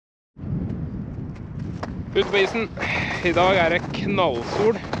Ute på isen. I dag er det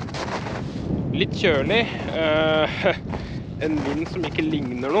knallsol. Litt kjølig. En vind som ikke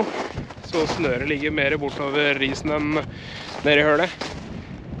ligner noe. Så snøret ligger mer bortover isen enn nede i hølet.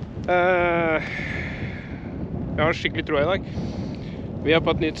 Jeg har skikkelig troa i dag. Vi er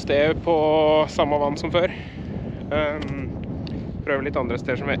på et nytt sted på samme vann som før. Prøver litt andre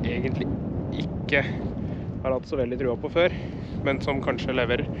steder som jeg egentlig ikke har hatt så veldig trua på før, men som kanskje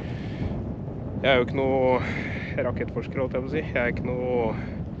leverer. Jeg er jo ikke noe rakettforsker, holdt jeg på å si. Jeg er ikke noe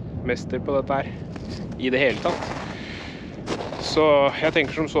mester på dette her i det hele tatt. Så jeg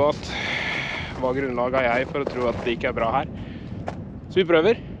tenker som så at hva grunnlaget har jeg for å tro at det ikke er bra her. Så vi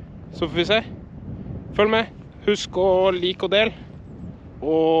prøver, så får vi se. Følg med. Husk å like og del.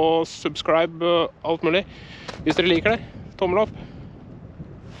 Og subscribe alt mulig. Hvis dere liker det, tommel opp.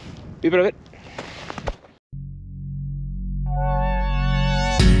 Vi prøver.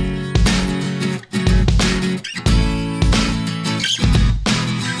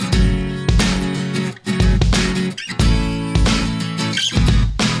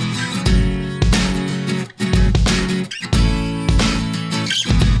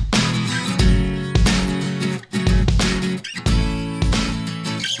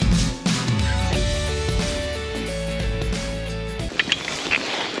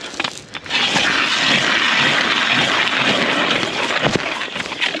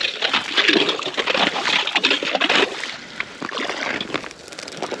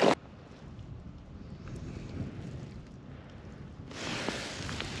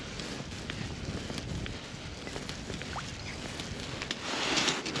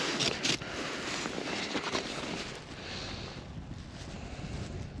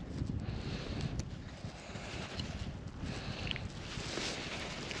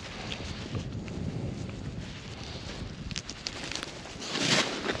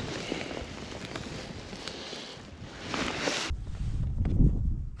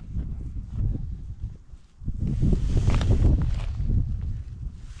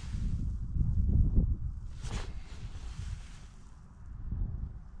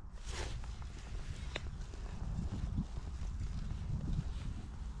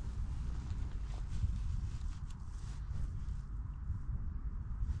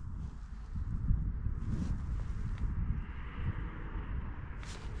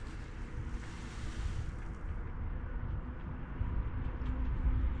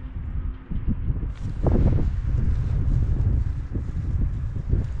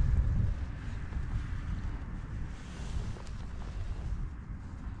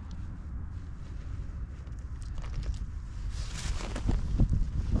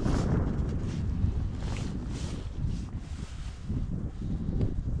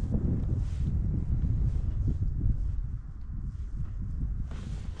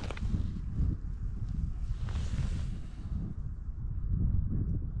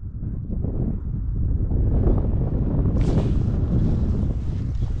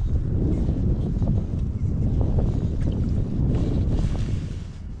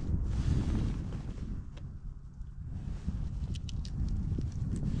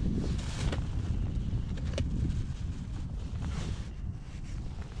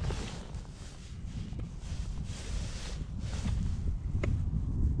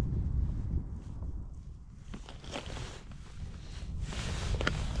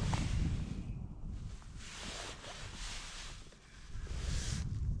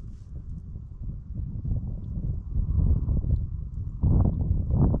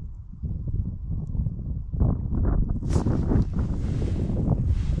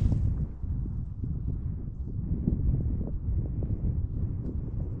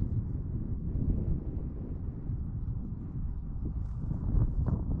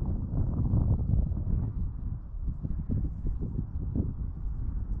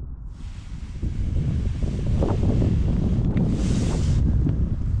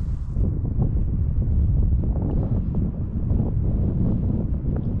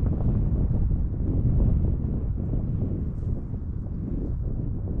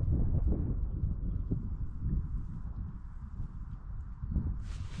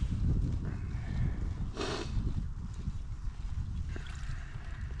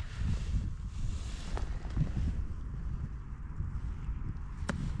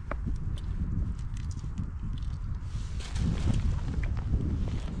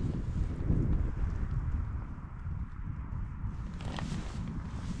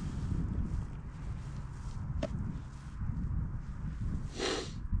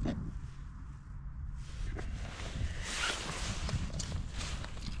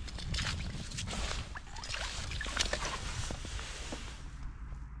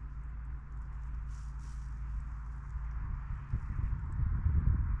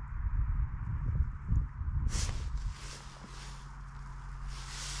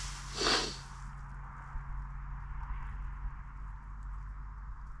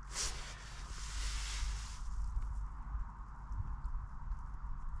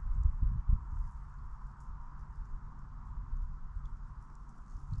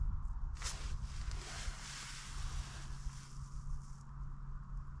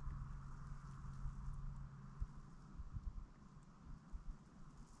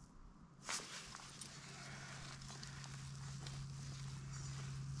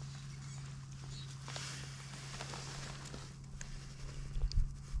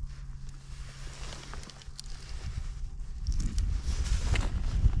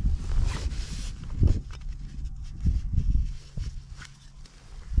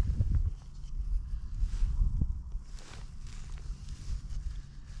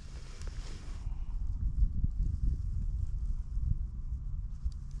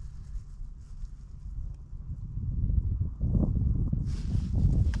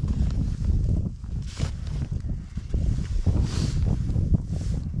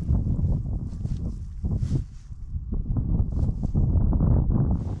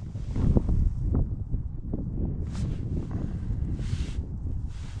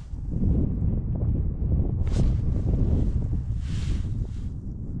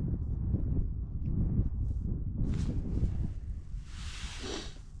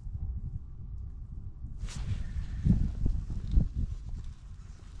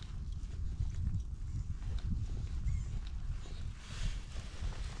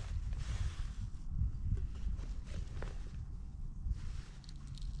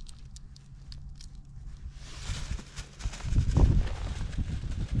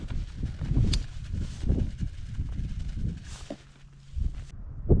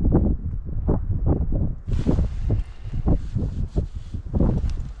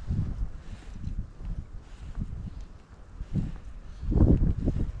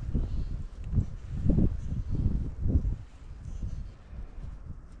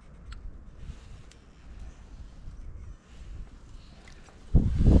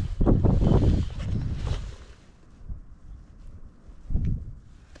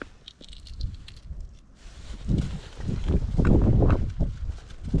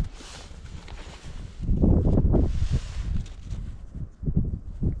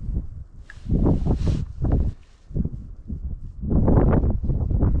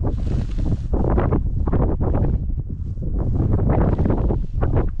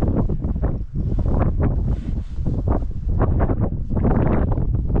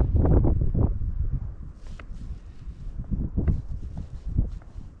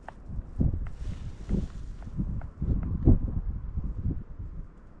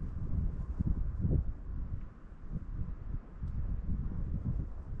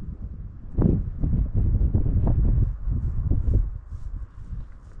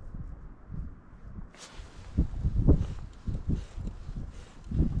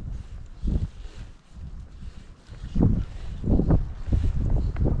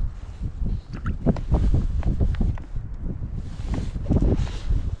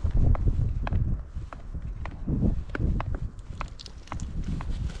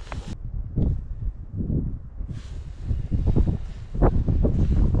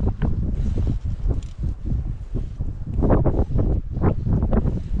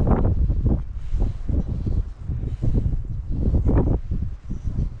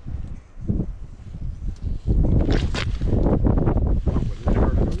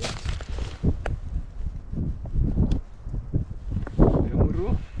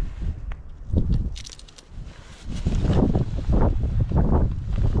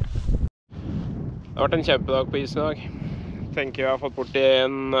 har vært en kjempedag på isen i dag. Tenker jeg har fått bort i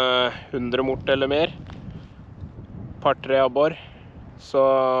en 100 mort eller mer. Par-3 abbor. Så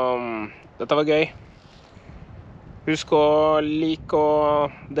dette var gøy. Husk å like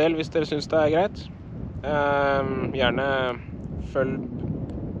og del hvis dere synes det er greit. Gjerne følg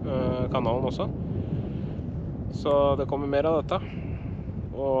kanalen også. Så det kommer mer av dette.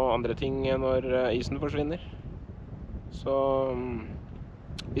 Og andre ting når isen forsvinner. Så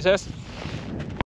vi ses!